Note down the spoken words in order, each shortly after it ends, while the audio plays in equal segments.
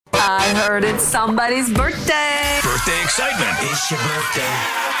I heard it's somebody's birthday. Birthday excitement. It's your birthday.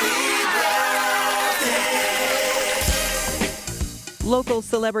 Local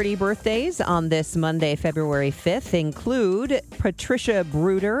celebrity birthdays on this Monday, February 5th include Patricia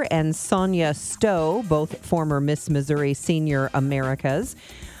Bruder and Sonia Stowe, both former Miss Missouri Senior Americas.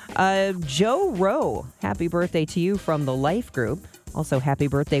 Joe Rowe, happy birthday to you from the Life Group. Also, happy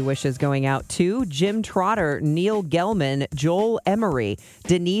birthday wishes going out to Jim Trotter, Neil Gelman, Joel Emery,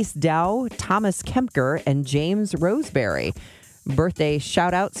 Denise Dow, Thomas Kempker, and James Roseberry. Birthday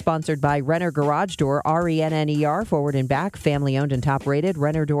shout out sponsored by Renner Garage Door, RENNER, forward and back, family owned and top rated,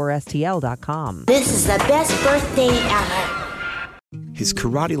 RennerDoorSTL.com. This is the best birthday ever. His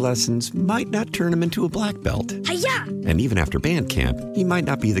karate lessons might not turn him into a black belt. Hi-ya! And even after band camp, he might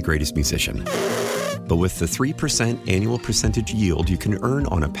not be the greatest musician. But with the 3% annual percentage yield you can earn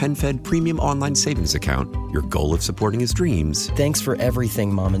on a PenFed premium online savings account, your goal of supporting his dreams... Thanks for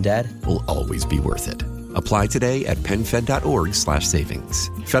everything, Mom and Dad. ...will always be worth it. Apply today at PenFed.org/savings.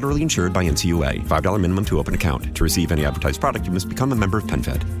 Federally insured by NCUA. $5 minimum to open account. To receive any advertised product, you must become a member of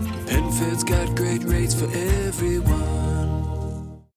PenFed. PenFed's got great rates for everyone.